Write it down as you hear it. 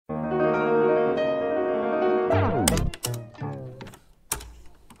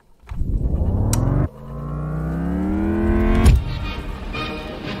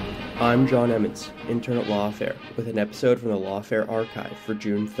I'm John Emmons, intern at Lawfare, with an episode from the Lawfare archive for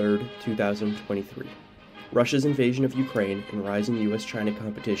June 3rd, 2023. Russia's invasion of Ukraine and rising U.S.-China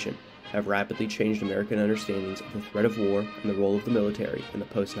competition have rapidly changed American understandings of the threat of war and the role of the military in the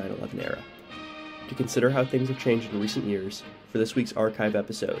post-9/11 era. To consider how things have changed in recent years, for this week's archive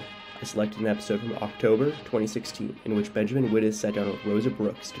episode, I selected an episode from October 2016 in which Benjamin Wittes sat down with Rosa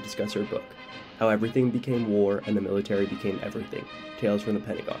Brooks to discuss her book, How Everything Became War and the Military Became Everything, Tales from the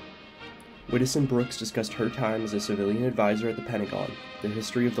Pentagon. Wittes and Brooks discussed her time as a civilian advisor at the Pentagon, the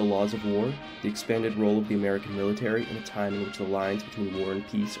history of the laws of war, the expanded role of the American military in a time in which the lines between war and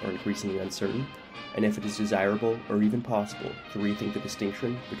peace are increasingly uncertain, and if it is desirable or even possible to rethink the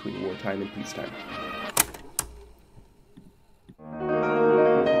distinction between wartime and peacetime.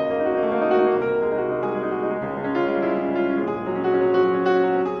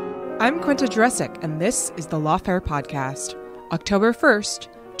 I'm Quinta Jurecic, and this is the Lawfare Podcast, October 1st,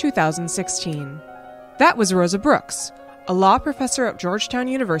 2016. That was Rosa Brooks, a law professor at Georgetown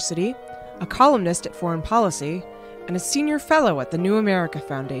University, a columnist at Foreign Policy, and a senior fellow at the New America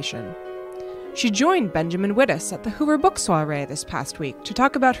Foundation. She joined Benjamin Wittes at the Hoover Book Soiree this past week to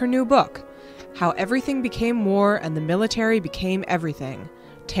talk about her new book, How Everything Became War and the Military Became Everything,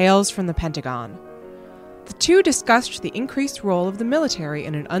 Tales from the Pentagon. The two discussed the increased role of the military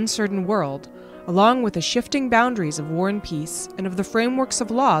in an uncertain world, along with the shifting boundaries of war and peace and of the frameworks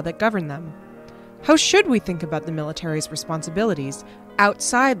of law that govern them. How should we think about the military's responsibilities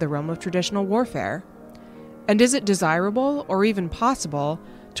outside the realm of traditional warfare? And is it desirable, or even possible,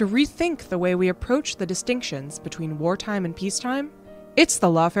 to rethink the way we approach the distinctions between wartime and peacetime? It's the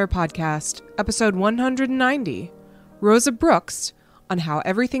Lawfare Podcast, episode 190, Rosa Brooks, on How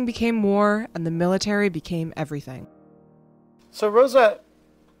Everything Became War and the Military Became Everything. So Rosa,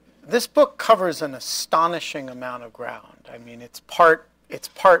 this book covers an astonishing amount of ground. I mean, it's part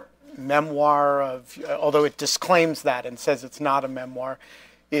memoir of, although it disclaims that and says it's not a memoir.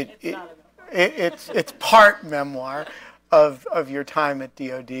 It's part memoir of your time at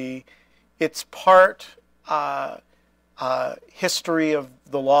DoD. It's part history of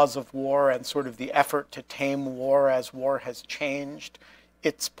the laws of war and sort of the effort to tame war as war has changed.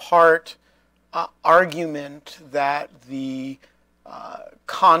 It's part argument that the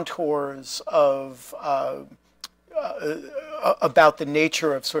contours of about the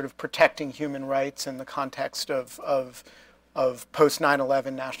nature of sort of protecting human rights in the context of post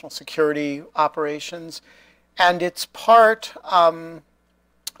 9/11 national security operations, and it's part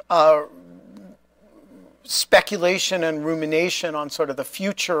speculation and rumination on sort of the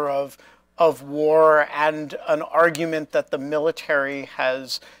future of war, and an argument that the military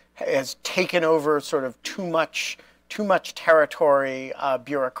has taken over sort of too much territory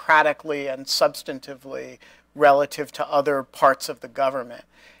bureaucratically and substantively relative to other parts of the government.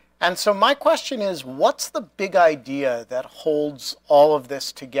 And so my question is, what's the big idea that holds all of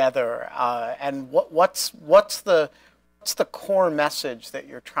this together, and what's the core message that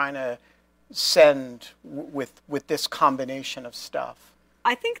you're trying to send with this combination of stuff?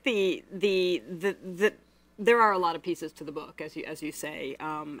 I think there are a lot of pieces to the book, as you say,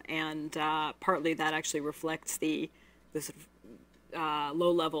 and partly that actually reflects the sort of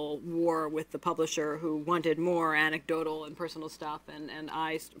low-level war with the publisher, who wanted more anecdotal and personal stuff, and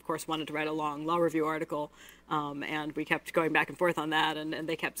I, of course, wanted to write a long law review article, and we kept going back and forth on that, and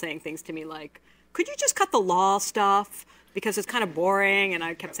they kept saying things to me like, could you just cut the law stuff, because it's kind of boring? And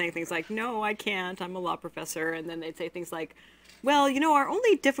I kept saying things like, no, I can't, I'm a law professor. And then they'd say things like, well, you know, our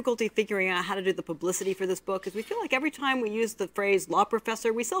only difficulty figuring out how to do the publicity for this book is we feel like every time we use the phrase law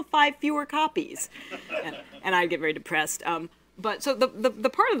professor, we sell 5 fewer copies. And I'd get very depressed. But so the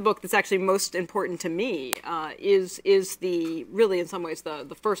part of the book that's actually most important to me is the, really in some ways,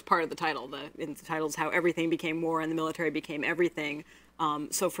 the first part of the title. The title is How Everything Became War and the Military Became Everything.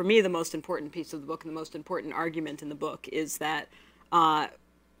 So for me, the most important piece of the book and the most important argument in the book is that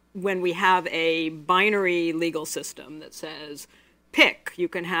when we have a binary legal system that says, pick, you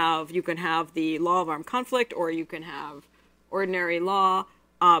can have the law of armed conflict, or you can have ordinary law,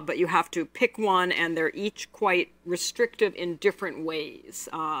 but you have to pick one, and they're each quite restrictive in different ways.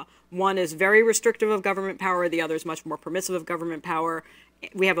 One is very restrictive of government power, the other is much more permissive of government power.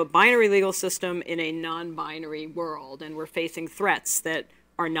 We have a binary legal system in a non-binary world, and we're facing threats that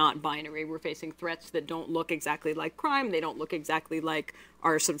are not binary. We're facing threats that don't look exactly like crime. They don't look exactly like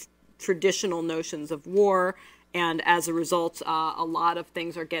our sort of traditional notions of war. And as a result, a lot of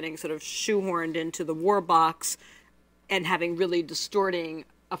things are getting sort of shoehorned into the war box and having really distorting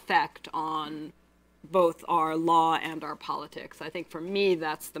effect on both our law and our politics. I think for me,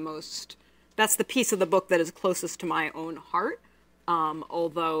 that's the piece of the book that is closest to my own heart.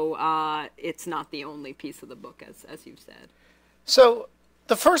 although it's not the only piece of the book, as you've said. So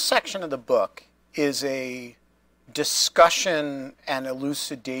the first section of the book is a discussion and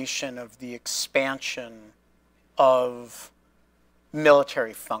elucidation of the expansion of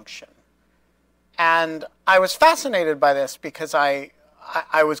military function. And I was fascinated by this because I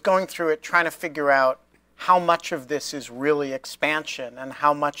was going through it trying to figure out how much of this is really expansion and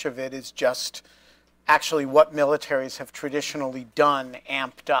how much of it is just actually what militaries have traditionally done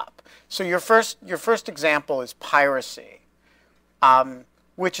amped up. So your first example is piracy,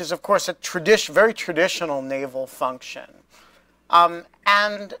 which is, of course, a very traditional naval function.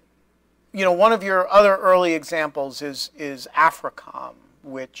 And one of your other early examples is AFRICOM,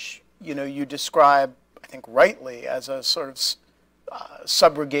 which you describe, I think rightly, as a sort of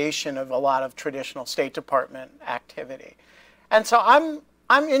subrogation of a lot of traditional State Department activity. And so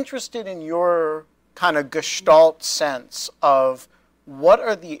I'm interested in your kind of gestalt sense of what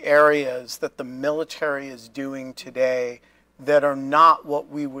are the areas that the military is doing today that are not what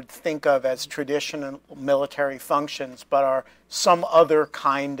we would think of as traditional military functions, but are some other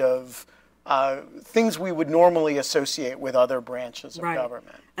kind of things we would normally associate with other branches of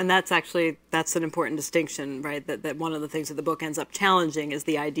government. And that's an important distinction, right? That one of the things that the book ends up challenging is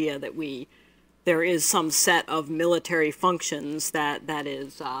the idea that there is some set of military functions that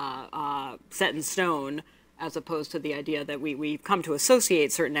is set in stone, as opposed to the idea that we've come to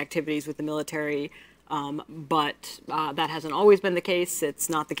associate certain activities with the military, but that hasn't always been the case. It's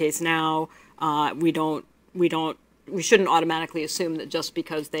not the case now. We shouldn't automatically assume that just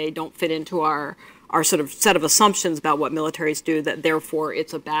because they don't fit into our sort of set of assumptions about what militaries do, that therefore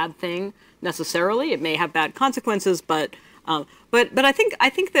it's a bad thing necessarily. It may have bad consequences, but I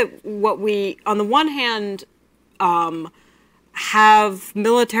think that what we, on the one hand, have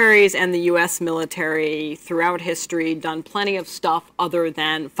militaries and the U.S. military throughout history done plenty of stuff other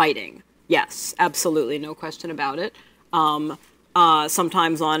than fighting. Yes, absolutely, no question about it.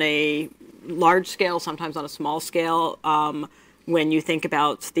 Sometimes on a large scale, sometimes on a small scale. When you think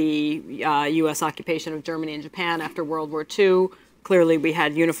about the U.S. occupation of Germany and Japan after World War II, clearly we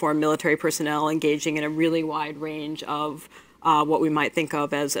had uniformed military personnel engaging in a really wide range of what we might think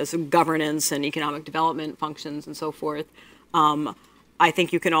of as governance and economic development functions and so forth. I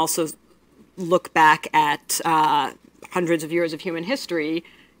think you can also look back at hundreds of years of human history,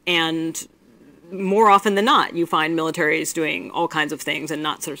 and more often than not, you find militaries doing all kinds of things and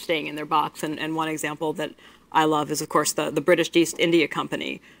not sort of staying in their box. And one example that I love is, of course, the British East India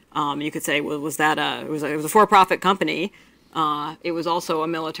Company. You could say, well, it was a for-profit company. It was also a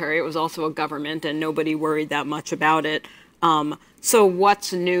military. It was also a government, and nobody worried that much about it. So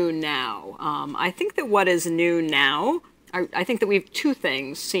what's new now? I think that what is new now, I think that we have two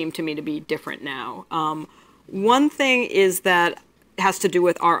things seem to me to be different now. One thing is that it has to do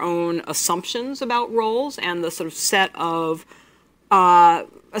with our own assumptions about roles and the sort of set of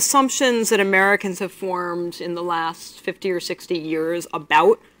assumptions that Americans have formed in the last 50 or 60 years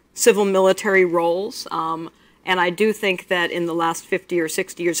about civil military roles. And I do think that in the last 50 or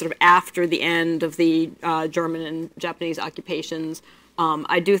 60 years, sort of after the end of the German and Japanese occupations,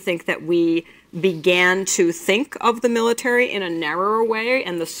 I do think that we began to think of the military in a narrower way,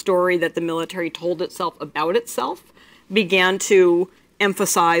 and the story that the military told itself about itself began to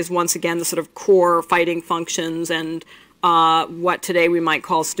emphasize, once again, the sort of core fighting functions and what today we might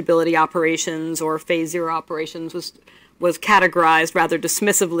call stability operations or phase zero operations was categorized rather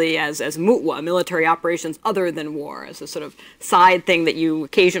dismissively as MUTWA, military operations other than war, as a sort of side thing that you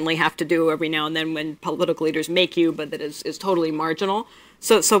occasionally have to do every now and then when political leaders make you, but that is totally marginal.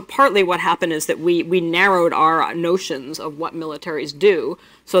 So partly what happened is that we narrowed our notions of what militaries do,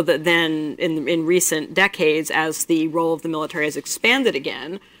 so that then in recent decades, as the role of the military has expanded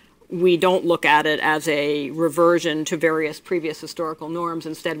again, we don't look at it as a reversion to various previous historical norms.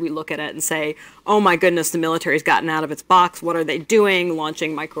 Instead, we look at it and say, oh my goodness, the military's gotten out of its box. What are they doing?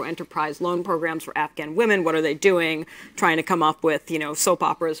 Launching micro-enterprise loan programs for Afghan women. What are they doing? Trying to come up with, soap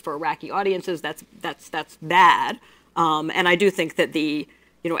operas for Iraqi audiences. That's bad. And I do think that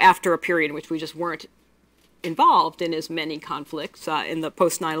after a period in which we just weren't involved in as many conflicts, in the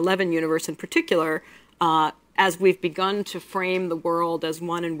post 9/11 universe in particular, as we've begun to frame the world as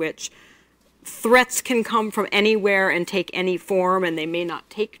one in which threats can come from anywhere and take any form, and they may not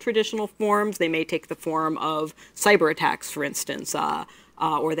take traditional forms. They may take the form of cyber attacks, for instance,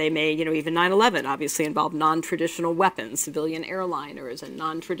 or they may, even 9/11 obviously involved non-traditional weapons, civilian airliners, and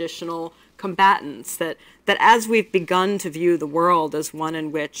non-traditional combatants, that as we've begun to view the world as one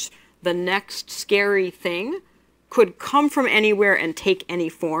in which the next scary thing could come from anywhere and take any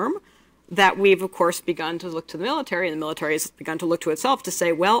form, that we've, of course, begun to look to the military, and the military has begun to look to itself to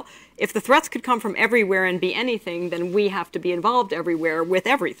say, well, if the threats could come from everywhere and be anything, then we have to be involved everywhere with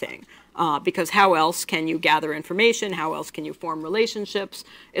everything. Because how else can you gather information? How else can you form relationships,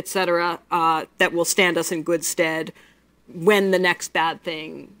 et cetera, that will stand us in good stead when the next bad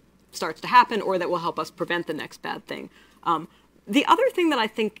thing starts to happen, or that will help us prevent the next bad thing. The other thing that I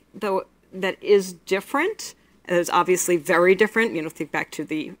think, though, that is different, and is obviously very different, think back to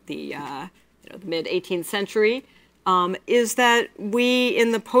the mid 18th century, is that we,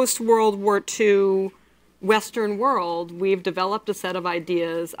 in the post-World War II Western world, we've developed a set of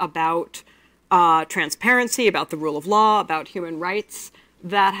ideas about transparency, about the rule of law, about human rights,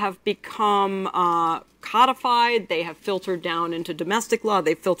 that have become codified. They have filtered down into domestic law.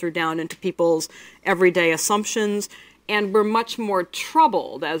 They've filtered down into people's everyday assumptions. And we're much more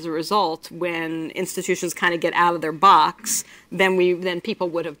troubled as a result when institutions kind of get out of their box than people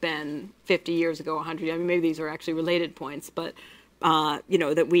would have been 50 years ago, 100. I mean, maybe these are actually related points, but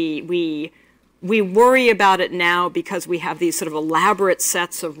that we worry about it now because we have these sort of elaborate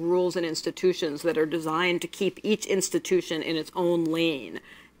sets of rules and institutions that are designed to keep each institution in its own lane.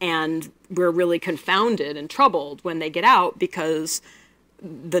 And we're really confounded and troubled when they get out because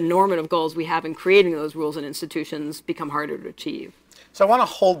the normative goals we have in creating those rules and institutions become harder to achieve. So I want to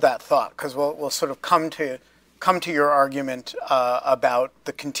hold that thought, because we'll sort of come to your argument about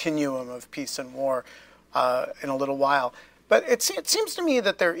the continuum of peace and war in a little while. But it seems to me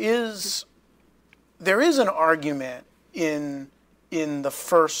that there is an argument in the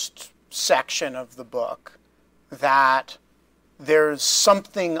first section of the book that there's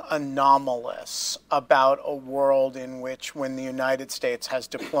something anomalous about a world in which, when the United States has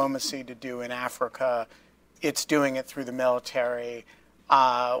diplomacy to do in Africa, it's doing it through the military,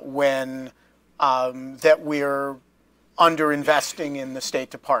 that we're underinvesting in the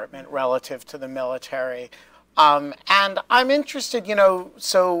State Department relative to the military. And I'm interested, Corey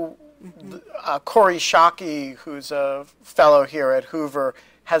Shockey, who's a fellow here at Hoover,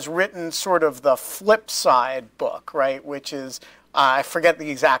 has written sort of the flip side book, right, which is, I forget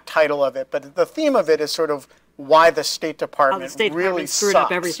the exact title of it, but the theme of it is sort of why the State Department really screwed sucks.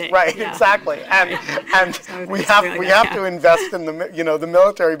 Up everything. Right, yeah. Exactly. And we have to invest in the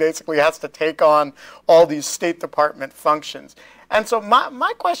military basically has to take on all these State Department functions. And so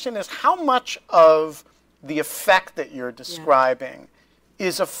my question is, how much of the effect that you're describing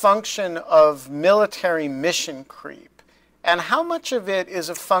is a function of military mission creep? And how much of it is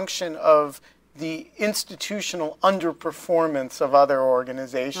a function of the institutional underperformance of other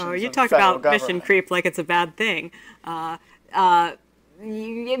organizations? Oh, you talk about mission creep like it's a bad thing. I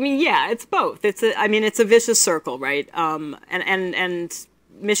mean, yeah, it's both. It's a vicious circle, right? And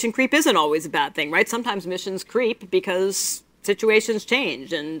mission creep isn't always a bad thing, right? Sometimes missions creep because situations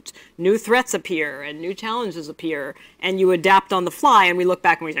change and new threats appear and new challenges appear, and you adapt on the fly, and we look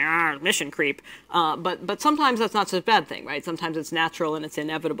back and we say, mission creep. But sometimes that's not such a bad thing, right? Sometimes it's natural and it's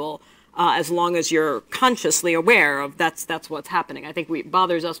inevitable, as long as you're consciously aware of that's what's happening. I think it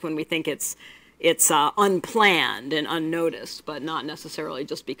bothers us when we think it's unplanned and unnoticed, but not necessarily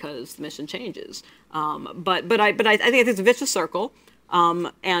just because the mission changes. But I think it's a vicious circle,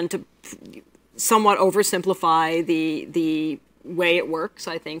 and to somewhat oversimplify the way it works,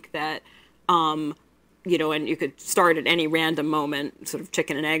 I think that, and you could start at any random moment, sort of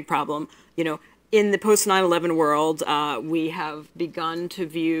chicken and egg problem. In the post 9/11 world, we have begun to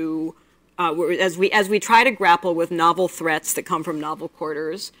view, as we try to grapple with novel threats that come from novel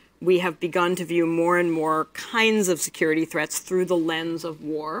quarters, we have begun to view more and more kinds of security threats through the lens of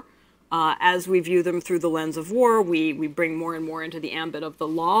war. As we view them through the lens of war, we bring more and more into the ambit of the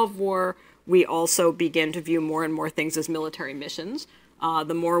law of war. We also begin to view more and more things as military missions.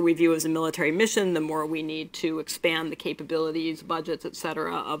 The more we view as a military mission, the more we need to expand the capabilities, budgets, et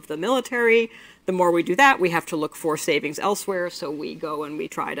cetera, of the military. The more we do that, we have to look for savings elsewhere, so we go and we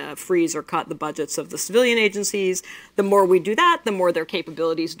try to freeze or cut the budgets of the civilian agencies. The more we do that, the more their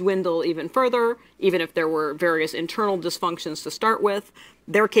capabilities dwindle even further, even if there were various internal dysfunctions to start with.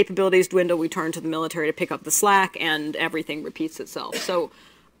 Their capabilities dwindle, we turn to the military to pick up the slack, and everything repeats itself. So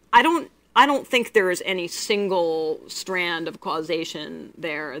I don't think there is any single strand of causation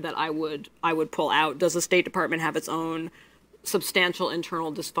there that I would pull out. Does the State Department have its own substantial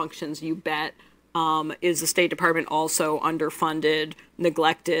internal dysfunctions? You bet. Is the State Department also underfunded,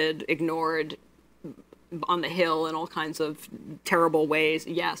 neglected, ignored on the Hill in all kinds of terrible ways?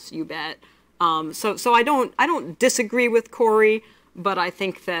 Yes, you bet. So I don't disagree with Corey, but I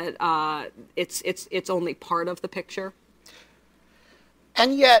think that it's only part of the picture.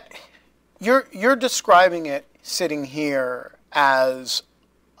 And yet, you're describing it sitting here as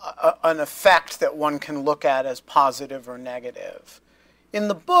an effect that one can look at as positive or negative. In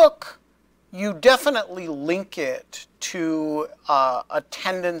the book, you definitely link it to a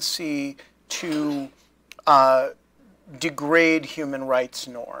tendency to degrade human rights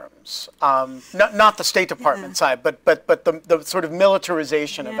norms. Not the State Department side, but the sort of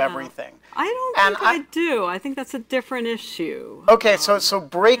militarization of everything. I don't think I do. I think that's a different issue. Okay, so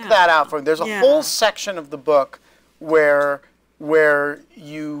break that out for me. There's a whole section of the book where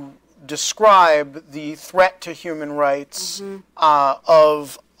you describe the threat to human rights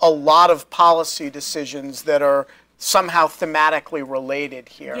of a lot of policy decisions that are somehow thematically related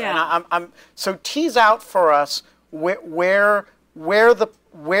here. And so tease out for us where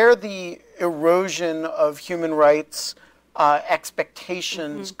the erosion of human rights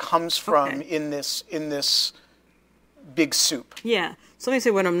expectations comes from in this big soup. Yeah. So let me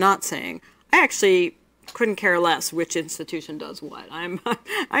say what I'm not saying. I actually couldn't care less which institution does what. I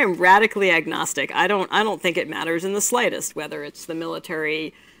am radically agnostic. I don't think it matters in the slightest whether it's the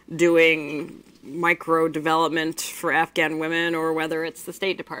military doing micro development for Afghan women or whether it's the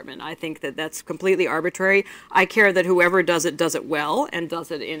State Department. I think that that's completely arbitrary. I care that whoever does it well and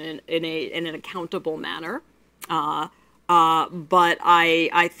does it in an accountable manner. But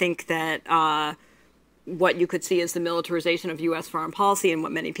I think that what you could see is the militarization of U.S. foreign policy, and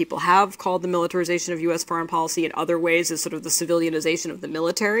what many people have called the militarization of U.S. foreign policy in other ways is sort of the civilianization of the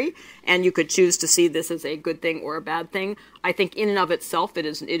military. And you could choose to see this as a good thing or a bad thing. I think in and of itself, it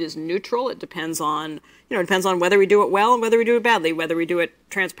is neutral. It depends on whether we do it well and whether we do it badly, whether we do it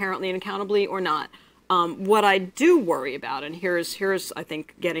transparently and accountably or not. What I do worry about, and here's I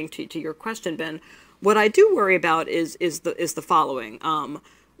think getting to your question, Ben. What I do worry about is the following.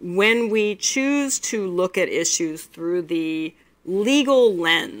 When we choose to look at issues through the legal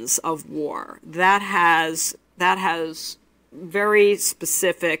lens of war, that has very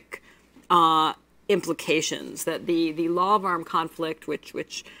specific implications. That the law of armed conflict,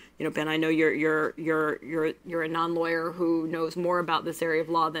 which Ben, I know you're a non-lawyer who knows more about this area of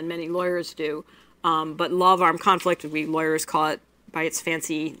law than many lawyers do, but law of armed conflict, we lawyers call it by its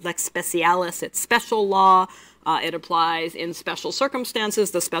fancy lex specialis, it's special law. It applies in special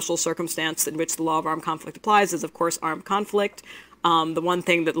circumstances. The special circumstance in which the law of armed conflict applies is, of course, armed conflict. The one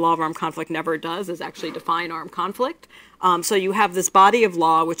thing that the law of armed conflict never does is actually define armed conflict. So you have this body of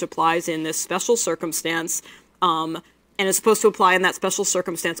law which applies in this special circumstance, and is supposed to apply in that special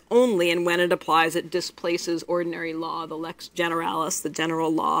circumstance only, and when it applies, it displaces ordinary law, the lex generalis, the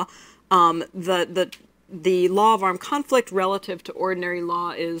general law. The law of armed conflict relative to ordinary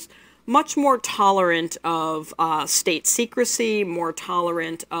law is much more tolerant of state secrecy, more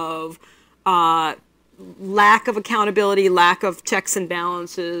tolerant of lack of accountability, lack of checks and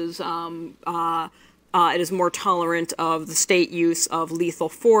balances. It is more tolerant of the state use of lethal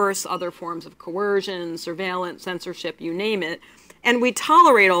force, other forms of coercion, surveillance, censorship, you name it. And we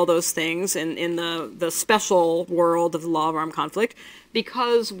tolerate all those things in the special world of the law of armed conflict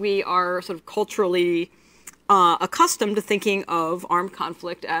because we are sort of culturally accustomed to thinking of armed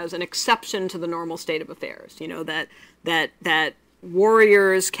conflict as an exception to the normal state of affairs. You know, that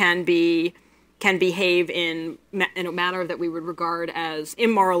warriors can behave in a manner that we would regard as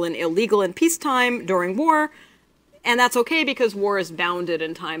immoral and illegal in peacetime during war, and that's okay because war is bounded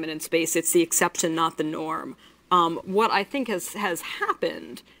in time and in space. It's the exception, not the norm. What I think has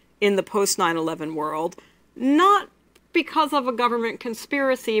happened in the post 9/11 world, not because of a government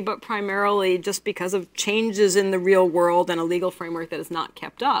conspiracy, but primarily just because of changes in the real world and a legal framework that is not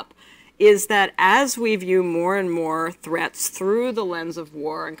kept up, is that as we view more and more threats through the lens of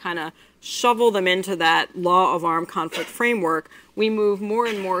war and kind of shovel them into that law of armed conflict framework, we move more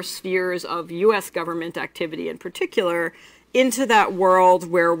and more spheres of U.S. government activity in particular into that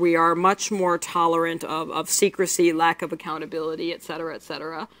world where we are much more tolerant of secrecy, lack of accountability, et cetera,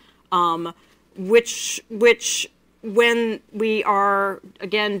 which when we are,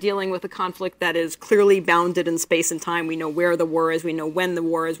 again, dealing with a conflict that is clearly bounded in space and time, we know where the war is, we know when the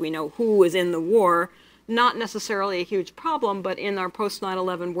war is, we know who is in the war, not necessarily a huge problem, but in our post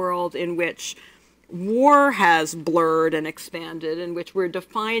 9/11 world in which war has blurred and expanded, in which we're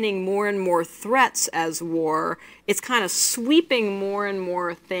defining more and more threats as war, it's kind of sweeping more and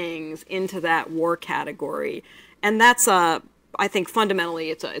more things into that war category. And that's I think fundamentally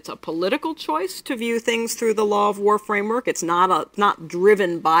it's a political choice to view things through the law of war framework. It's not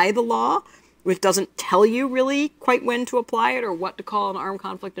driven by the law, which doesn't tell you really quite when to apply it or what to call an armed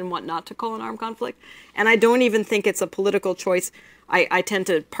conflict and what not to call an armed conflict. And I don't even think it's a political choice. I tend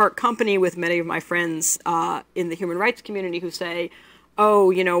to part company with many of my friends in the human rights community who say,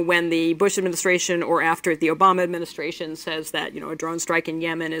 oh, when the Bush administration or after the Obama administration says that, a drone strike in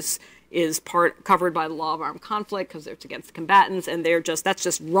Yemen is covered by the law of armed conflict because it's against the combatants, and that's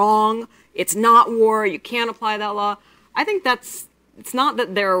just wrong. It's not war. You can't apply that law. I think it's not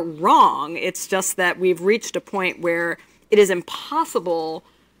that they're wrong. It's just that we've reached a point where it is impossible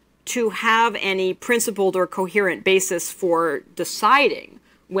to have any principled or coherent basis for deciding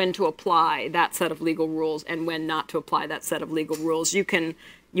when to apply that set of legal rules and when not to apply that set of legal rules. You can,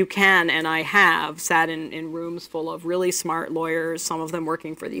 and I have sat in rooms full of really smart lawyers, some of them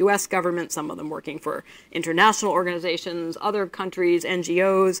working for the US government, some of them working for international organizations, other countries,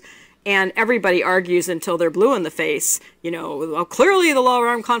 NGOs, and everybody argues until they're blue in the face. Well, clearly the law of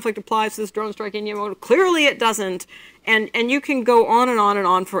armed conflict applies to this drone strike in Yemen. Clearly it doesn't. And you can go on and on and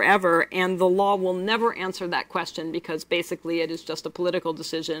on forever, and the law will never answer that question because basically it is just a political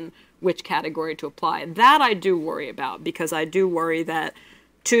decision which category to apply. That I do worry about, because I do worry that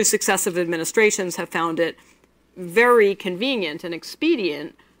 2 successive administrations have found it very convenient and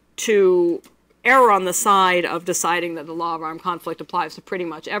expedient to err on the side of deciding that the law of armed conflict applies to pretty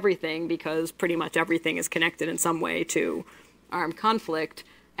much everything, because pretty much everything is connected in some way to armed conflict,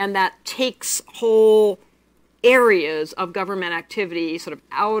 and that takes whole areas of government activity sort of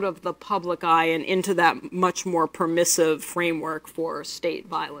out of the public eye and into that much more permissive framework for state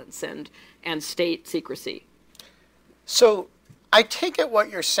violence and state secrecy. So I take it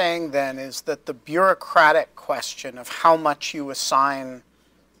what you're saying then is that the bureaucratic question of how much you assign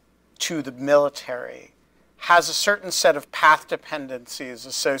to the military has a certain set of path dependencies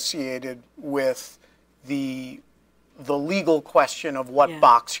associated with the legal question of what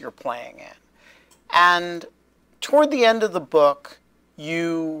box you're playing in. And toward the end of the book,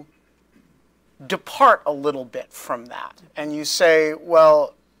 you depart a little bit from that. And you say,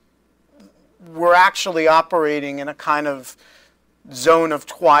 well, we're actually operating in a kind of zone of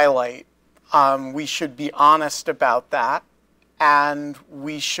twilight. We should be honest about that. And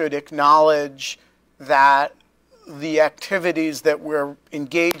we should acknowledge that the activities that we're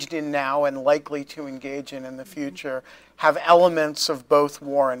engaged in now and likely to engage in the future have elements of both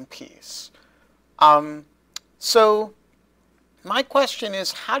war and peace. So my question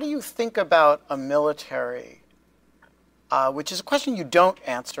is, how do you think about a military, which is a question you don't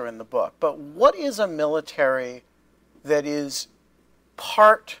answer in the book, but what is a military that is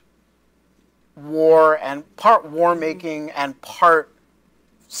part war and part war making and part,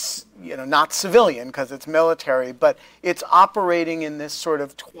 not civilian because it's military, but it's operating in this sort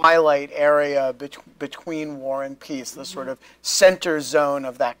of twilight area between war and peace, the sort of center zone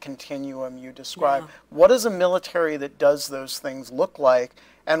of that continuum you describe. Yeah. What does a military that does those things look like,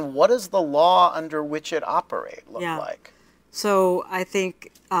 and what does the law under which it operates look like? So I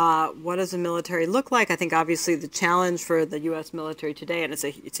think what does a military look like? I think obviously the challenge for the U.S. military today, and it's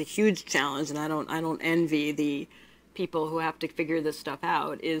a huge challenge, and I don't envy the people who have to figure this stuff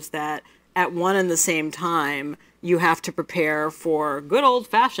out, is that at one and the same time you have to prepare for good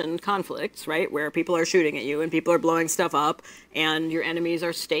old-fashioned conflicts, right, where people are shooting at you and people are blowing stuff up and your enemies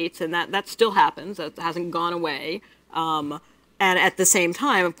are states, and that still happens. That hasn't gone away. And at the same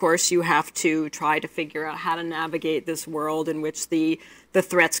time, of course, you have to try to figure out how to navigate this world in which the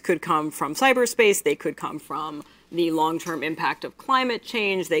threats could come from cyberspace, they could come from the long-term impact of climate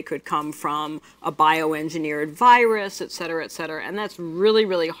change, they could come from a bioengineered virus, et cetera, et cetera. And that's really,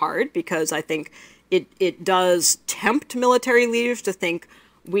 really hard, because I think it does tempt military leaders to think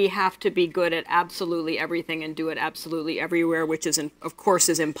we have to be good at absolutely everything and do it absolutely everywhere, which is, of course,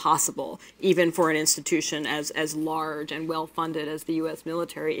 is impossible, even for an institution as large and well-funded as the U.S.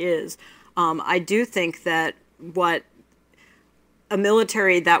 military is. I do think that a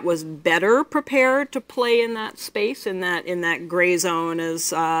military that was better prepared to play in that space, in that gray zone,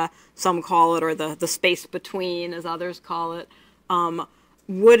 as some call it, or the space between, as others call it,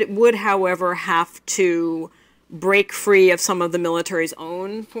 would, however, have to break free of some of the military's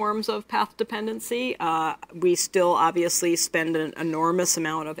own forms of path dependency. We still obviously spend an enormous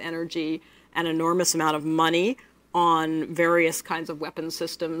amount of energy and enormous amount of money on various kinds of weapon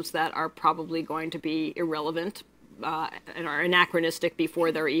systems that are probably going to be irrelevant and are anachronistic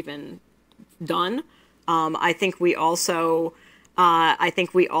before they're even done. I think we also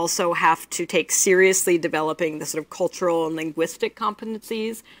have to take seriously developing the sort of cultural and linguistic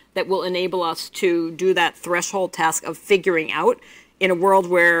competencies that will enable us to do that threshold task of figuring out, in a world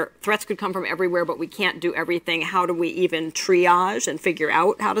where threats could come from everywhere, but we can't do everything, how do we even triage and figure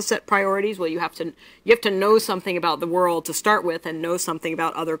out how to set priorities? Well, you have to know something about the world to start with, and know something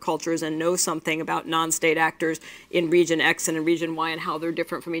about other cultures, and know something about non-state actors in region X and in region Y and how they're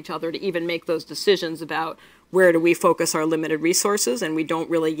different from each other, to even make those decisions about where do we focus our limited resources? And we don't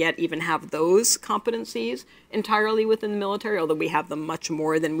really yet even have those competencies entirely within the military, although we have them much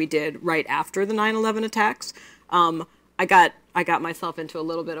more than we did right after the 9/11 attacks. I got myself into a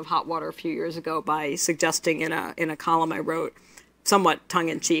little bit of hot water a few years ago by suggesting in a column I wrote, somewhat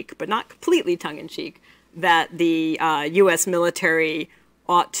tongue-in-cheek, but not completely tongue-in-cheek, that the U.S. military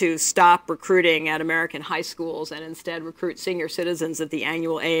ought to stop recruiting at American high schools and instead recruit senior citizens at the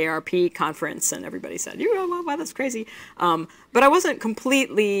annual AARP conference. And everybody said, "You know, wow, that's crazy." But I wasn't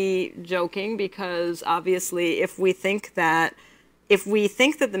completely joking, because obviously if we think that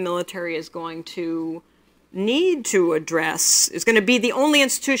the military is going to need to address, is going to be the only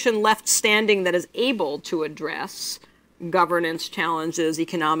institution left standing that is able to address governance challenges,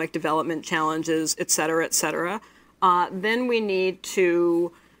 economic development challenges, et cetera, then we need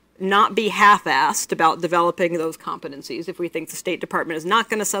to not be half-assed about developing those competencies. If we think the State Department is not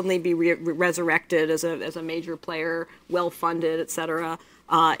going to suddenly be resurrected as a major player, well-funded, et cetera,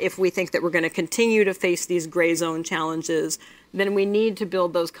 if we think that we're going to continue to face these gray zone challenges, then we need to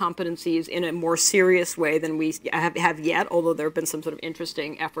build those competencies in a more serious way than we have yet, although there have been some sort of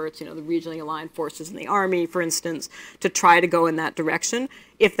interesting efforts, the regionally aligned forces in the Army, for instance, to try to go in that direction.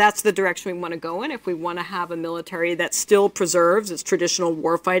 If that's the direction we want to go in, if we want to have a military that still preserves its traditional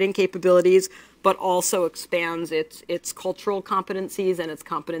warfighting capabilities, but also expands its cultural competencies and its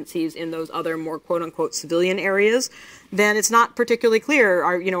competencies in those other more quote-unquote civilian areas, then it's not particularly clear.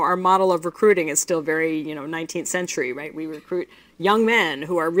 Our model of recruiting is still very 19th century, right? We recruit young men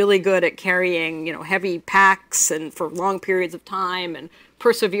who are really good at carrying heavy packs and for long periods of time and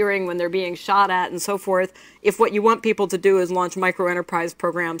persevering when they're being shot at and so forth. If what you want people to do is launch micro-enterprise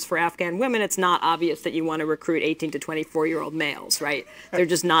programs for Afghan women, it's not obvious that you want to recruit 18 to 24-year-old males, right? They're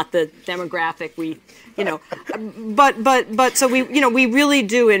just not the demographic but so we really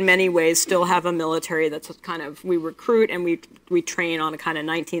do in many ways still have a military that's kind of, we recruit and we train on a kind of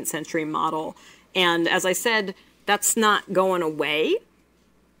 19th century model. And as I said, that's not going away,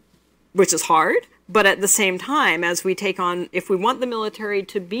 which is hard. But at the same time, as we take on, if we want the military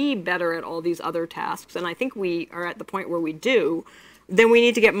to be better at all these other tasks, and I think we are at the point where we do, then we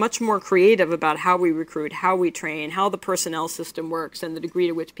need to get much more creative about how we recruit, how we train, how the personnel system works, and the degree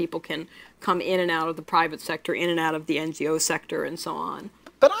to which people can come in and out of the private sector, in and out of the NGO sector, and so on.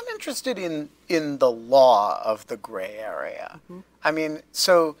 But I'm interested in the law of the gray area. Mm-hmm. I mean,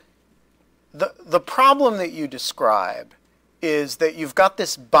 so the problem that you describe is that you've got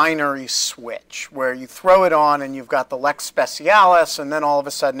this binary switch where you throw it on and you've got the lex specialis, and then all of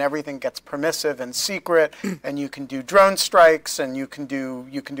a sudden everything gets permissive and secret, and you can do drone strikes and you can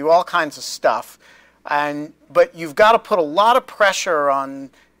do all kinds of stuff. But you've got to put a lot of pressure on,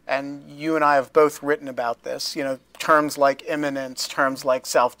 and you and I have both written about this, terms like imminence, terms like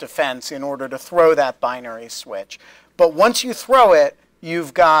self-defense, in order to throw that binary switch. But once you throw it,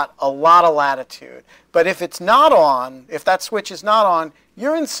 you've got a lot of latitude. But if it's not on, if that switch is not on,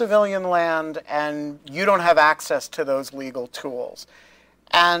 you're in civilian land and you don't have access to those legal tools.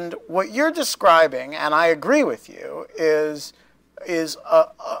 And what you're describing, and I agree with you, is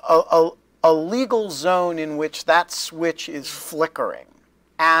a legal zone in which that switch is flickering.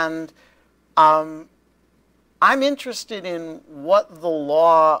 And I'm interested in what the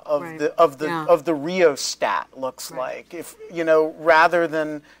law of the rheostat looks like, if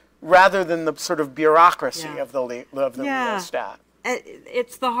rather than the sort of bureaucracy of the rheostat.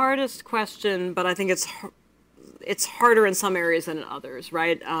 It's the hardest question, but I think it's harder in some areas than in others,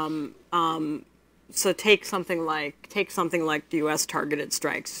 right? So take something like the U.S. targeted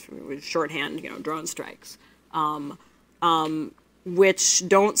strikes, shorthand, drone strikes. Which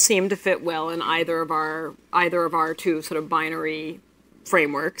don't seem to fit well in either of our two sort of binary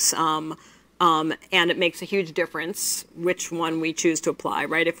frameworks, and it makes a huge difference which one we choose to apply,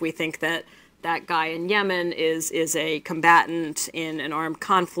 right? If we think that guy in Yemen is a combatant in an armed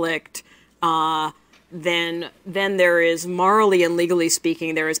conflict, then there is, morally and legally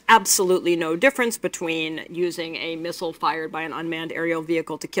speaking, there is absolutely no difference between using a missile fired by an unmanned aerial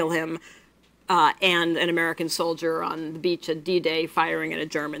vehicle to kill him and an American soldier on the beach at D-Day firing at a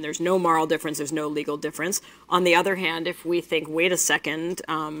German. There's no moral difference. There's no legal difference. On the other hand, if we think, wait a second,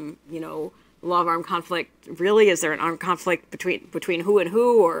 law of armed conflict, really, is there an armed conflict between who and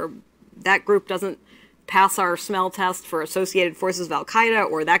who, or that group doesn't pass our smell test for associated forces of al-Qaeda,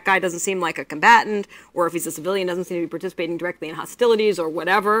 or that guy doesn't seem like a combatant, or if he's a civilian, doesn't seem to be participating directly in hostilities or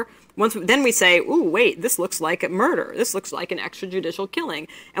whatever. Then we say, ooh, wait, this looks like a murder. This looks like an extrajudicial killing.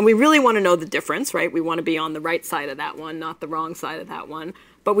 And we really want to know the difference, right? We want to be on the right side of that one, not the wrong side of that one.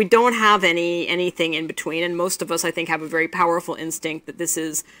 But we don't have anything in between. And most of us, I think, have a very powerful instinct that this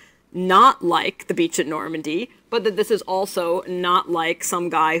is not like the beach at Normandy, but that this is also not like some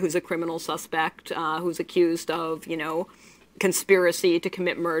guy who's a criminal suspect, who's accused of, conspiracy to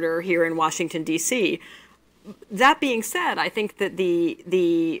commit murder here in Washington, D.C. That being said, I think that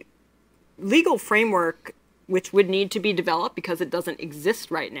the legal framework, which would need to be developed because it doesn't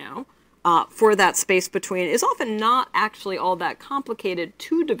exist right now, for that space between is often not actually all that complicated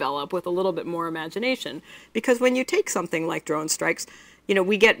to develop with a little bit more imagination. Because when you take something like drone strikes,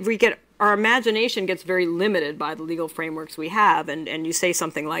 we get our imagination gets very limited by the legal frameworks we have, and you say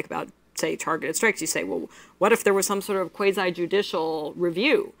something like about, say, targeted strikes, you say, well, what if there was some sort of quasi-judicial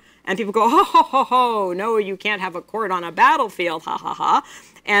review? And people go, ho, ho, ho, ho, no, you can't have a court on a battlefield, ha, ha, ha.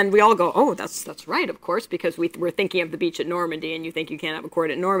 And we all go, oh, that's right, of course, because we're thinking of the beach at Normandy, and you think you can't have a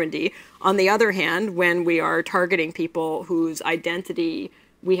court at Normandy. On the other hand, when we are targeting people whose identity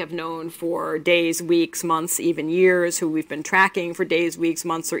we have known for days, weeks, months, even years, who we've been tracking for days, weeks,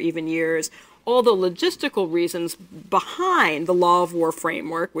 months, or even years, all the logistical reasons behind the law of war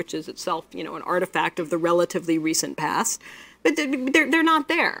framework, which is itself, an artifact of the relatively recent past, but they're not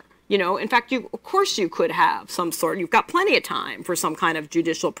there. In fact, of course you could have some sort, you've got plenty of time for some kind of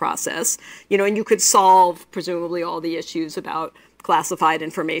judicial process, and you could solve presumably all the issues about classified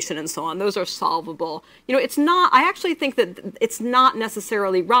information and so on. Those are solvable. It's not, I actually think that it's not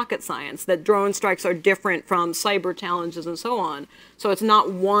necessarily rocket science, that drone strikes are different from cyber challenges and so on. So it's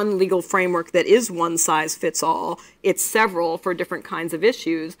not one legal framework that is one size fits all. It's several for different kinds of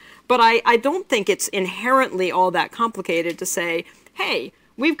issues. But I don't think it's inherently all that complicated to say, hey,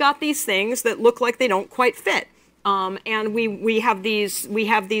 we've got these things that look like they don't quite fit. And we have these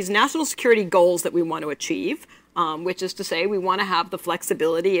national security goals that we want to achieve. Which is to say we want to have the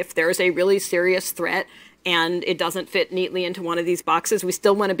flexibility if there's a really serious threat and it doesn't fit neatly into one of these boxes, we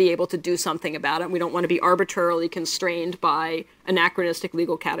still want to be able to do something about it. We don't want to be arbitrarily constrained by anachronistic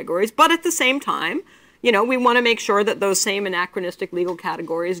legal categories. But at the same time, we want to make sure that those same anachronistic legal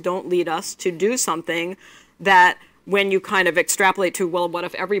categories don't lead us to do something that when you kind of extrapolate to, well, what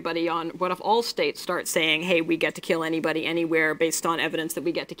if all states start saying, hey, we get to kill anybody anywhere based on evidence that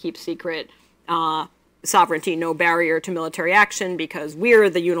we get to keep secret, sovereignty, no barrier to military action because we're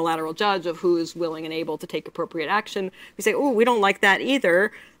the unilateral judge of who's willing and able to take appropriate action. We say, oh, we don't like that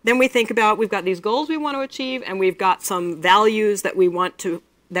either. Then we think about, we've got these goals we want to achieve and we've got some values that we want to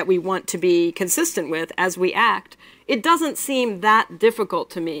be consistent with as we act. It doesn't seem that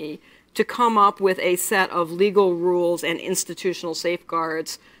difficult to me to come up with a set of legal rules and institutional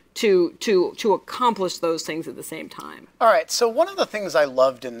safeguards to accomplish those things at the same time. All right, so one of the things I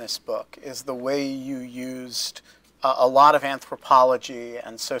loved in this book is the way you used a lot of anthropology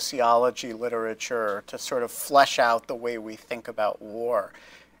and sociology literature to sort of flesh out the way we think about war.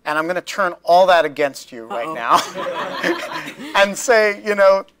 And I'm going to turn all that against you right now and say,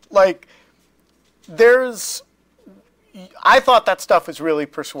 I thought that stuff was really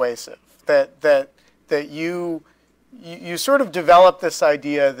persuasive, that you sort of develop this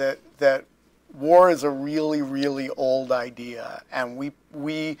idea that war is a really, really old idea, and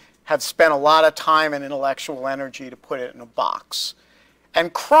we have spent a lot of time and intellectual energy to put it in a box.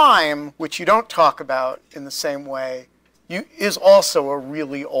 And crime, which you don't talk about in the same way, is also a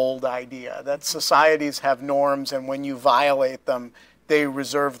really old idea, that societies have norms, and when you violate them, they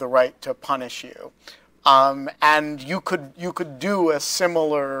reserve the right to punish you. And you could do a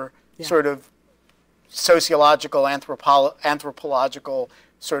similar sort of sociological, anthropological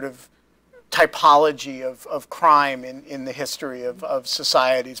sort of typology of crime in the history of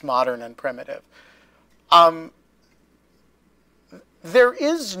societies, modern and primitive. There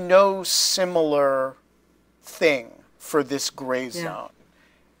is no similar thing for this gray zone.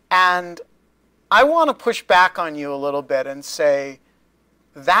 And I want to push back on you a little bit and say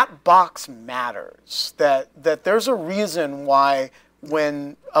that box matters, that there's a reason why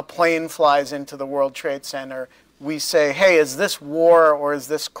when a plane flies into the World Trade Center, we say, hey, is this war or is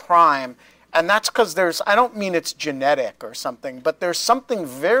this crime? And that's because I don't mean it's genetic or something, but there's something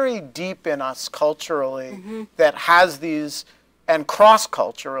very deep in us culturally that has these, and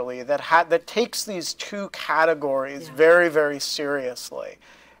cross-culturally, that takes these two categories very, very seriously.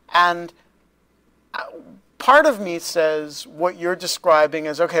 And part of me says what you're describing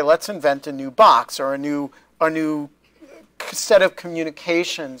is, okay, let's invent a new box or a new set of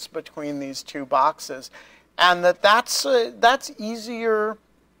communications between these two boxes, and that's easier.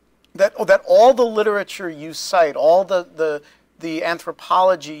 That all the literature you cite, all the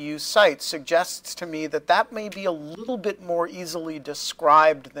anthropology you cite, suggests to me that may be a little bit more easily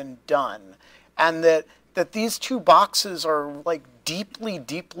described than done, and that these two boxes are like deeply,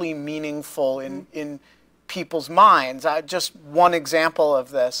 deeply meaningful in people's minds. Just one example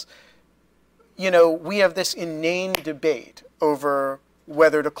of this, we have this inane debate over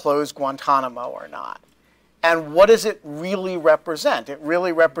whether to close Guantanamo or not. And what does it really represent? It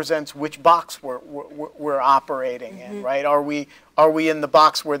really represents which box we're operating in, right? Are we in the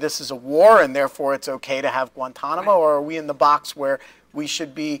box where this is a war and therefore it's okay to have Guantanamo, or are we in the box where we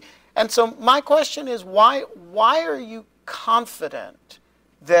should be? And so my question is, why are you confident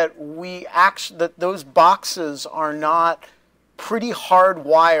that that those boxes are not pretty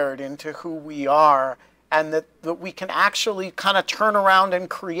hardwired into who we are, and that we can actually kind of turn around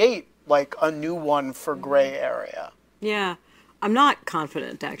and create like a new one for gray area? Yeah, I'm not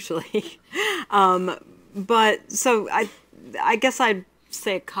confident, actually. But so I guess I'd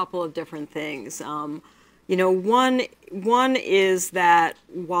say a couple of different things. One is that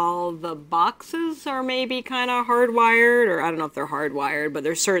while the boxes are maybe kind of hardwired, or I don't know if they're hardwired, but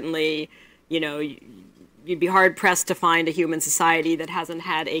they're certainly, you'd be hard-pressed to find a human society that hasn't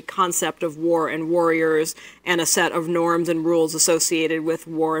had a concept of war and warriors and a set of norms and rules associated with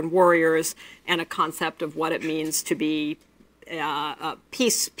war and warriors and a concept of what it means to be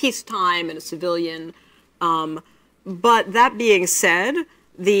peacetime and a civilian. But that being said,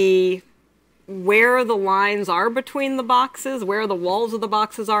 where the lines are between the boxes, where the walls of the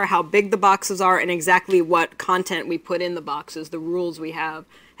boxes are, how big the boxes are, and exactly what content we put in the boxes, the rules we have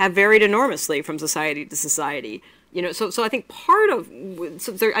varied enormously from society to society. So I think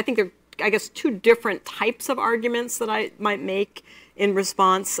I think there are, I guess, two different types of arguments that I might make in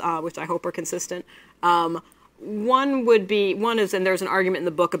response, which I hope are consistent. One is, and there's an argument in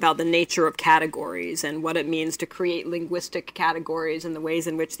the book about the nature of categories and what it means to create linguistic categories and the ways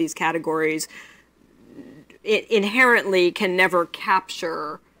in which these categories inherently can never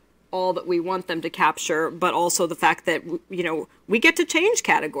capture all that we want them to capture, but also the fact that, we get to change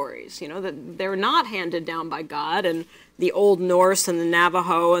categories, that they're not handed down by God, and the Old Norse and the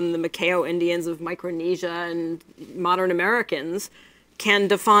Navajo and the Macao Indians of Micronesia and modern Americans can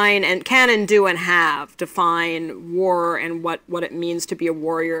define and have define war and what it means to be a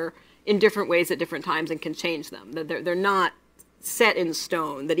warrior in different ways at different times, and can change them. They're not set in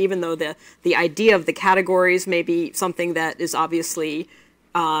stone, that even though the idea of the categories may be something that is obviously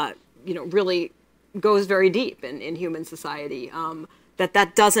really goes very deep in human society,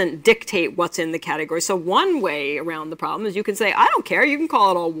 that doesn't dictate what's in the category. So one way around the problem is you can say, I don't care, you can call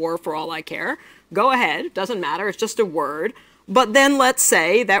it all war for all I care. Go ahead, it doesn't matter, it's just a word. But then let's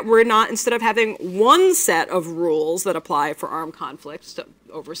say that we're not, instead of having one set of rules that apply for armed conflicts, to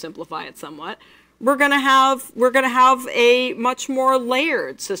oversimplify it somewhat, we're going to have a much more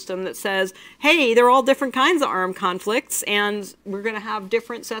layered system that says, hey, they're all different kinds of armed conflicts, and we're going to have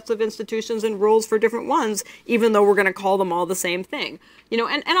different sets of institutions and rules for different ones, even though we're going to call them all the same thing.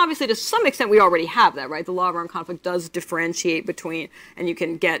 And obviously to some extent we already have that, right? The law of armed conflict does differentiate between, and you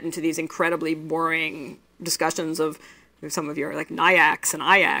can get into these incredibly boring discussions of, some of you are like NIACs and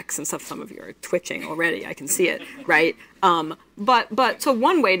IACs and stuff. Some of you are twitching already. I can see it, right? But so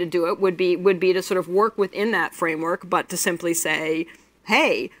one way to do it would be to sort of work within that framework, but to simply say,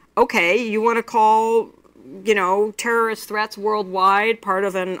 hey, okay, you want to call, terrorist threats worldwide part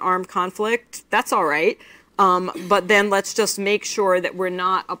of an armed conflict? That's all right. But then let's just make sure that we're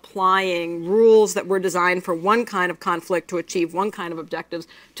not applying rules that were designed for one kind of conflict to achieve one kind of objectives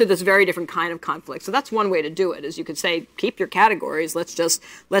to this very different kind of conflict. So that's one way to do it, is you could say, keep your categories, let's just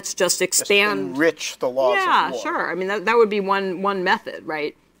expand. Just enrich the laws of war. Yeah, sure. I mean, that would be one method,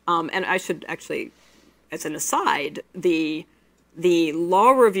 right? And I should actually, as an aside, the law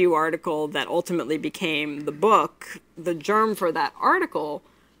review article that ultimately became the book, the germ for that article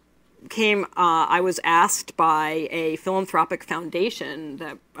I was asked by a philanthropic foundation,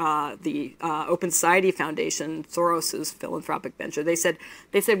 that the Open Society Foundation, Soros's philanthropic venture. They said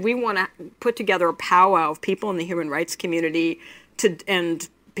we want to put together a powwow of people in the human rights community and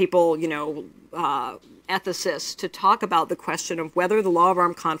people, ethicists, to talk about the question of whether the law of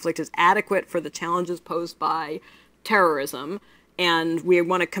armed conflict is adequate for the challenges posed by terrorism. And we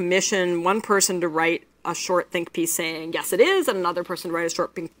want to commission one person to write a short think piece saying, yes, it is, and another person to write a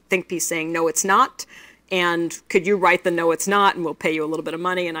short think piece saying, no, it's not. And could you write the no, it's not, and we'll pay you a little bit of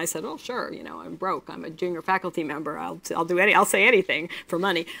money? And I said, oh, sure, I'm broke. I'm a junior faculty member. I'll say anything for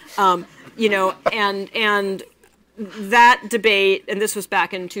money. And that debate, and this was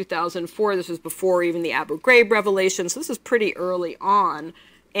back in 2004, this was before even the Abu Ghraib revelation, so this is pretty early on.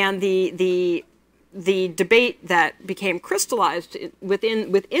 And the debate that became crystallized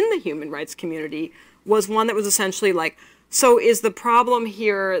within the human rights community was one that was essentially like, so is the problem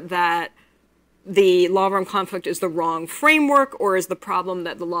here that the law of armed conflict is the wrong framework, or is the problem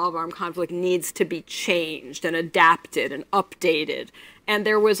that the law of armed conflict needs to be changed and adapted and updated? And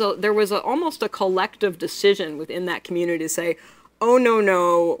there was almost a collective decision within that community to say, oh,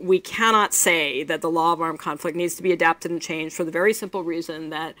 no, we cannot say that the law of armed conflict needs to be adapted and changed for the very simple reason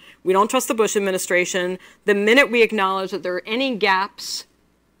that we don't trust the Bush administration. The minute we acknowledge that there are any gaps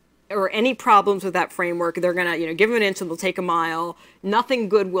or any problems with that framework, they're going to, give them an inch and they'll take a mile. Nothing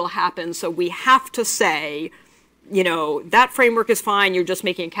good will happen. So we have to say, that framework is fine. You're just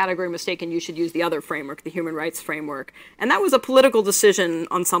making a category mistake and you should use the other framework, the human rights framework. And that was a political decision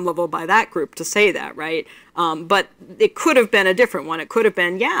on some level by that group to say that, right? But it could have been a different one. It could have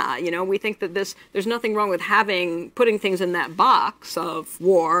been, we think that there's nothing wrong with putting things in that box of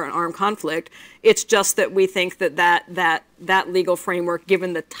war and armed conflict. It's just that we think that legal framework,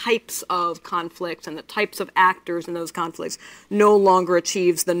 given the types of conflicts and the types of actors in those conflicts, no longer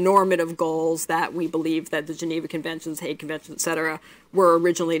achieves the normative goals that we believe that the Geneva Conventions, Hague Conventions, et cetera, were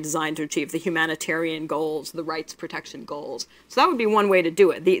originally designed to achieve, the humanitarian goals, the rights protection goals. So that would be one way to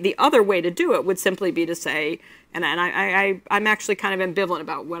do it. The other way to do it would simply be to say, and I'm actually kind of ambivalent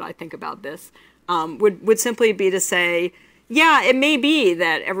about what I think about this, would simply be to say, yeah, it may be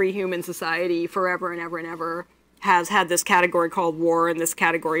that every human society forever and ever and ever has had this category called war and this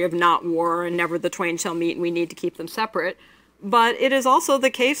category of not war, and never the twain shall meet, and we need to keep them separate. But it is also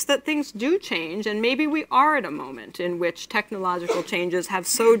the case that things do change, and maybe we are at a moment in which technological changes have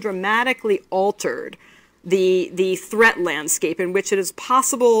so dramatically altered the threat landscape, in which it is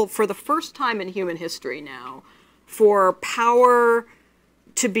possible for the first time in human history now for power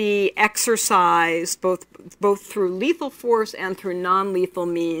to be exercised both through lethal force and through non-lethal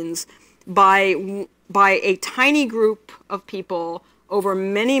means by a tiny group of people over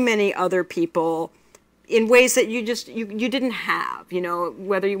many, many other people in ways that you didn't have,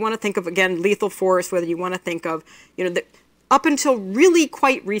 whether you want to think of, again, lethal force, whether you want to think of, up until really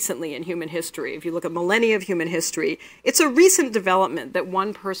quite recently in human history, if you look at millennia of human history, it's a recent development that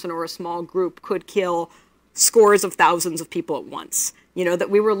one person or a small group could kill scores of thousands of people at once. That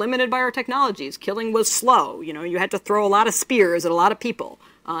we were limited by our technologies. Killing was slow. You had to throw a lot of spears at a lot of people,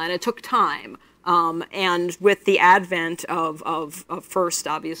 and it took time. And with the advent of first,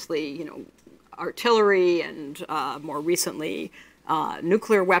 obviously, artillery and more recently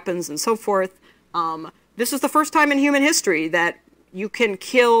nuclear weapons and so forth, this is the first time in human history that you can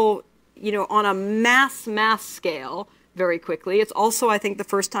kill, on a mass scale very quickly. It's also, I think, the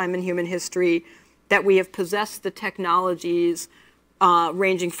first time in human history that we have possessed the technologies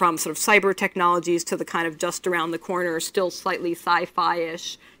ranging from sort of cyber technologies to the kind of just around the corner, still slightly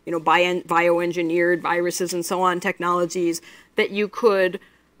sci-fi-ish, bioengineered viruses and so on technologies that you could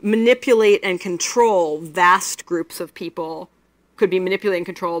manipulate and control vast groups of people, could be manipulated and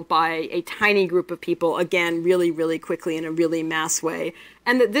controlled by a tiny group of people, again, really, really quickly in a really mass way.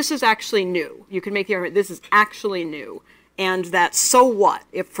 And that this is actually new. You can make the argument this is actually new. And that so what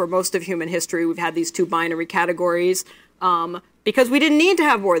if for most of human history we've had these two binary categories, because we didn't need to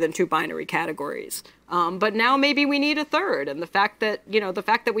have more than two binary categories. But now maybe we need a third. And the fact that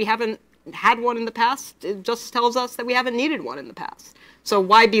we haven't had one in the past, it just tells us that we haven't needed one in the past. So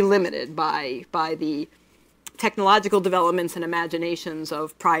why be limited by the technological developments and imaginations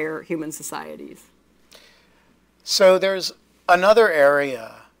of prior human societies? So there's another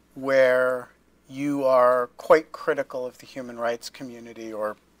area where you are quite critical of the human rights community,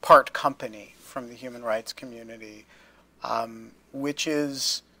 or part company from the human rights community, which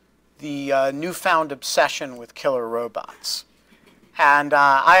is the newfound obsession with killer robots. And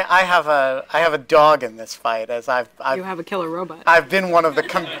I have a dog in this fight, as you have a killer robot. I've been one of the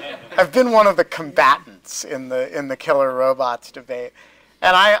combatants in the killer robots debate,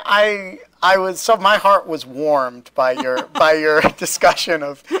 and my heart was warmed by your discussion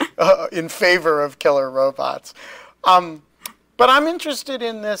of in favor of killer robots. But I'm interested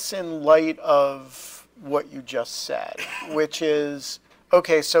in this in light of what you just said, which is,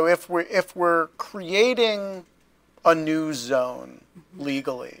 okay, so if we're creating a new zone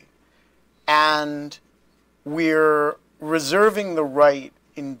legally, and we're reserving the right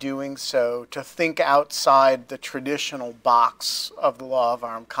in doing so to think outside the traditional box of the law of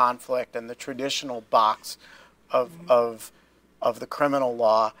armed conflict and the traditional box of the criminal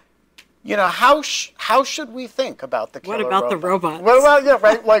law, how should we think about the killer robot? What about the robots? Well, yeah,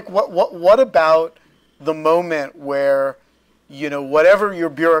 right. Like, what about the moment where, whatever your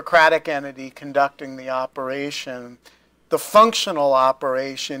bureaucratic entity conducting the operation, the functional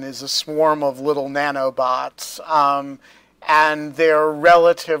operation is a swarm of little nanobots, and they're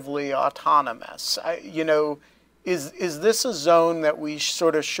relatively autonomous. Is this a zone that we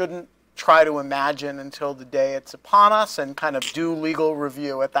sort of shouldn't try to imagine until the day it's upon us and kind of do legal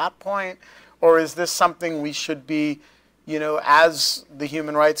review at that point? Or is this something we should be, as the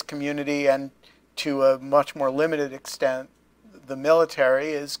human rights community and to a much more limited extent, the military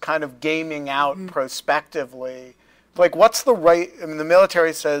is kind of gaming out prospectively? Like, what's the right, the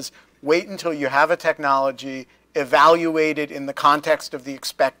military says, wait until you have a technology, evaluate it in the context of the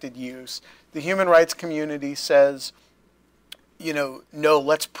expected use. The human rights community says, no,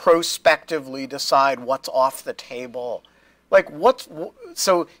 let's prospectively decide what's off the table. Like,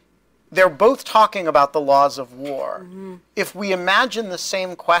 so they're both talking about the laws of war. If we imagine the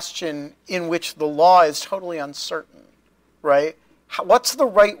same question in which the law is totally uncertain, right? What's the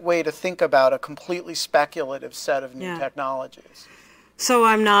right way to think about a completely speculative set of new technologies? So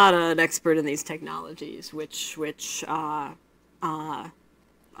I'm not an expert in these technologies, which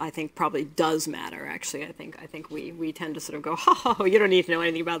I think probably does matter. Actually, I think we tend to sort of go, oh, you don't need to know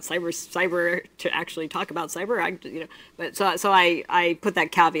anything about cyber to actually talk about cyber. But so I put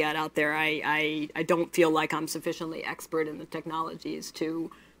that caveat out there. I don't feel like I'm sufficiently expert in the technologies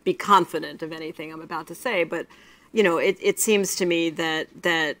to be confident of anything I'm about to say. But it seems to me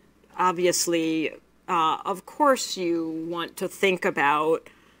that obviously, of course you want to think about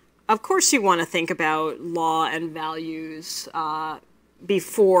law and values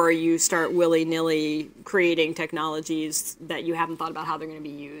before you start willy-nilly creating technologies that you haven't thought about how they're going to be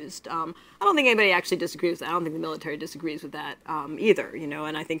used. I don't think anybody actually disagrees with that. I don't think the military disagrees with that either.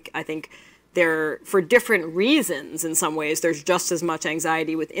 And I think there, for different reasons, in some ways, there's just as much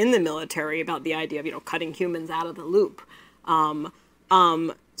anxiety within the military about the idea of cutting humans out of the loop.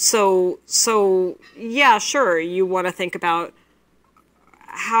 So yeah, sure, you want to think about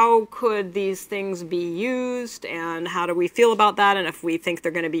how could these things be used and how do we feel about that, and if we think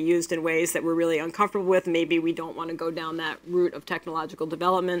they're going to be used in ways that we're really uncomfortable with, maybe we don't want to go down that route of technological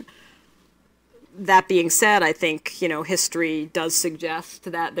development. That being said, I think history does suggest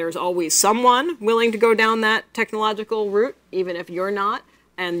that there's always someone willing to go down that technological route, even if you're not,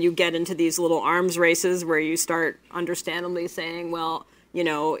 and you get into these little arms races where you start understandably saying, well,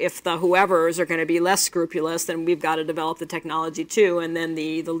 if the whoever's are going to be less scrupulous, then we've got to develop the technology too, and then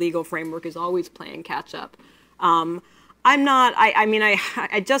the legal framework is always playing catch up. I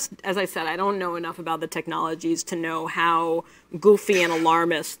just, as I said, I don't know enough about the technologies to know how goofy and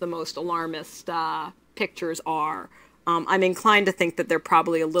alarmist the most alarmist pictures are. I'm inclined to think that they're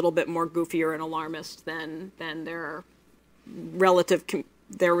probably a little bit more goofier and alarmist than their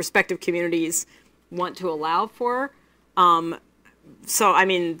respective communities want to allow for. So, I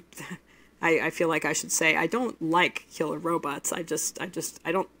feel like I should say I don't like killer robots. I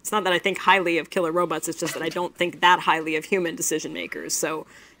don't, it's not that I think highly of killer robots, it's just that I don't think that highly of human decision makers. So,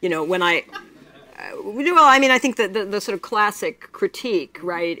 I think that the sort of classic critique,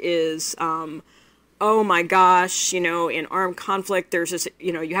 right, is, oh my gosh, in armed conflict, there's this,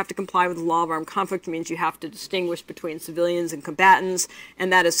 you have to comply with the law of armed conflict. It means you have to distinguish between civilians and combatants,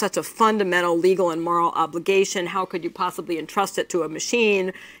 and that is such a fundamental legal and moral obligation. How could you possibly entrust it to a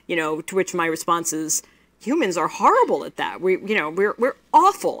machine? To which my response is, humans are horrible at that. We're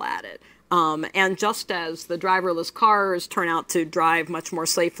awful at it. And just as the driverless cars turn out to drive much more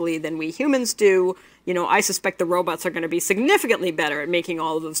safely than we humans do, I suspect the robots are going to be significantly better at making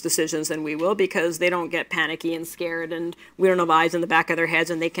all of those decisions than we will, because they don't get panicky and scared, and we don't have eyes in the back of their heads,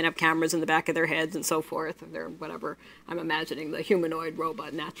 and they can have cameras in the back of their heads and so forth. They're whatever. I'm imagining the humanoid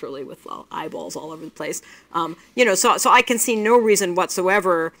robot naturally with eyeballs all over the place. So I can see no reason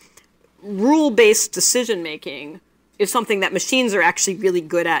whatsoever. Rule-based decision-making is something that machines are actually really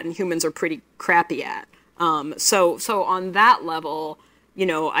good at and humans are pretty crappy at. So on that level,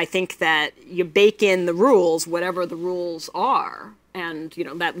 I think that you bake in the rules, whatever the rules are, and,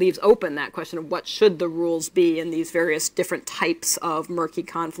 that leaves open that question of what should the rules be in these various different types of murky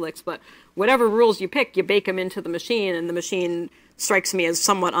conflicts. But whatever rules you pick, you bake them into the machine, and the machine strikes me as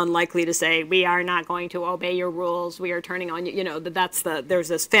somewhat unlikely to say, we are not going to obey your rules, we are turning on you. There's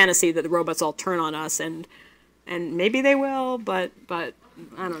this fantasy that the robots all turn on us, and maybe they will, but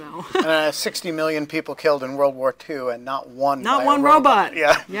I don't know. 60 million people killed in World War II, and not one robot.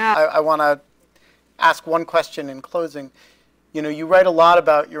 Yeah. I want to ask one question in closing. You write a lot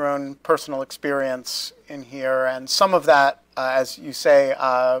about your own personal experience in here, and some of that, as you say,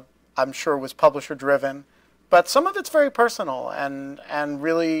 I'm sure was publisher-driven, but some of it's very personal and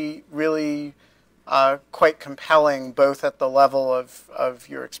really, really quite compelling, both at the level of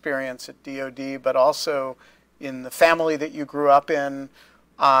your experience at DoD, but also in the family that you grew up in,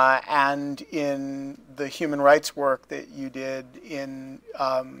 and in the human rights work that you did in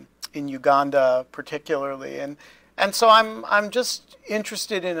Uganda, particularly. And And so I'm just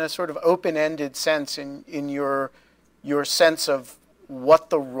interested in a sort of open-ended sense in your sense of what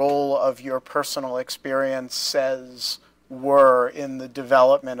the role of your personal experiences were in the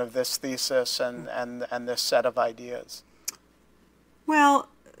development of this thesis and this set of ideas. Well,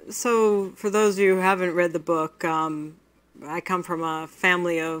 so for those of you who haven't read the book, I come from a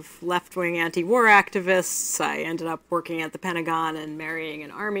family of left-wing anti-war activists. I ended up working at the Pentagon and marrying an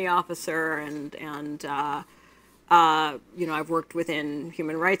Army officer, and you know, I've worked within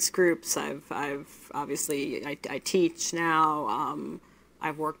human rights groups. I've obviously I teach now.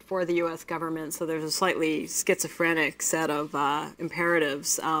 I've worked for the U.S. government, so there's a slightly schizophrenic set of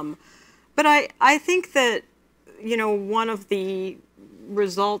imperatives. But I think that, you know, one of the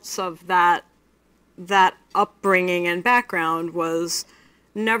results of that upbringing and background was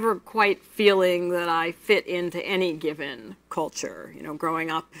never quite feeling that I fit into any given culture. You know, growing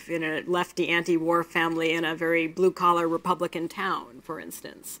up in a lefty anti-war family in a very blue-collar Republican town, for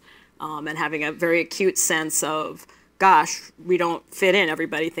instance, and having a very acute sense of, gosh, we don't fit in.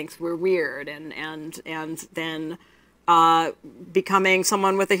 Everybody thinks we're weird, and then becoming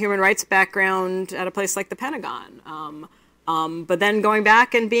someone with a human rights background at a place like the Pentagon. But then going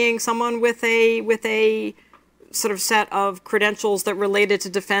back and being someone with a sort of set of credentials that related to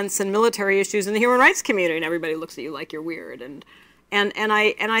defense and military issues in the human rights community, and everybody looks at you like you're weird. And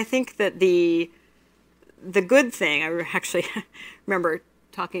I think that the good thing, I actually remember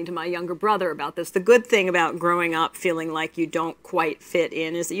talking to my younger brother about this, the good thing about growing up feeling like you don't quite fit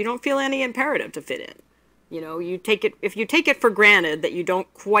in is that you don't feel any imperative to fit in. You know, if you take it for granted that you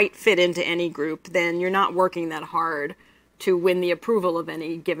don't quite fit into any group, then you're not working that hard to win the approval of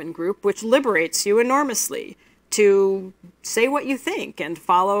any given group, which liberates you enormously to say what you think and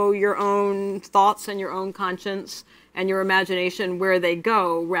follow your own thoughts and your own conscience and your imagination where they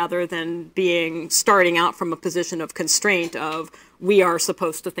go, rather than starting out from a position of constraint of, we are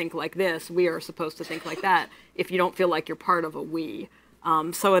supposed to think like this, we are supposed to think like that, if you don't feel like you're part of a we.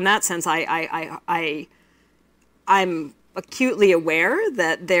 So in that sense, I'm acutely aware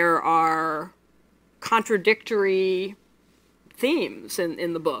that there are contradictory themes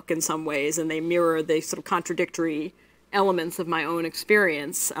in the book in some ways, and they mirror the sort of contradictory elements of my own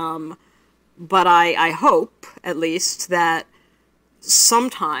experience. But I hope, at least, that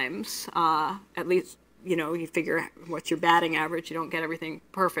sometimes, at least, you know, you figure what's your batting average, you don't get everything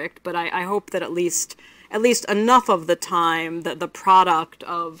perfect, but I hope that at least enough of the time that the product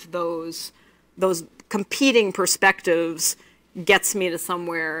of those competing perspectives gets me to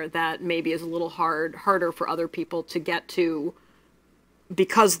somewhere that maybe is a little harder for other people to get to,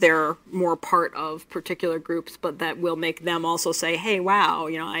 because they're more part of particular groups, but that will make them also say, hey, wow,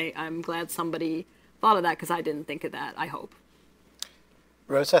 you know, I'm glad somebody thought of that because I didn't think of that, I hope.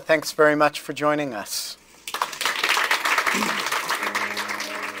 Rosa, thanks very much for joining us.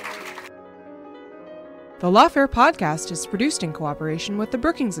 The Lawfare podcast is produced in cooperation with the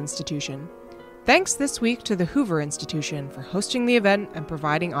Brookings Institution. Thanks this week to the Hoover Institution for hosting the event and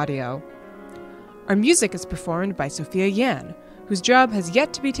providing audio. Our music is performed by Sophia Yan, whose job has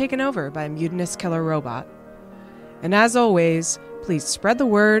yet to be taken over by a mutinous killer robot. And as always, please spread the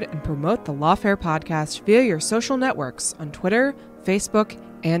word and promote the Lawfare podcast via your social networks on Twitter, Facebook,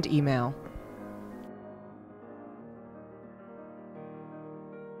 and email.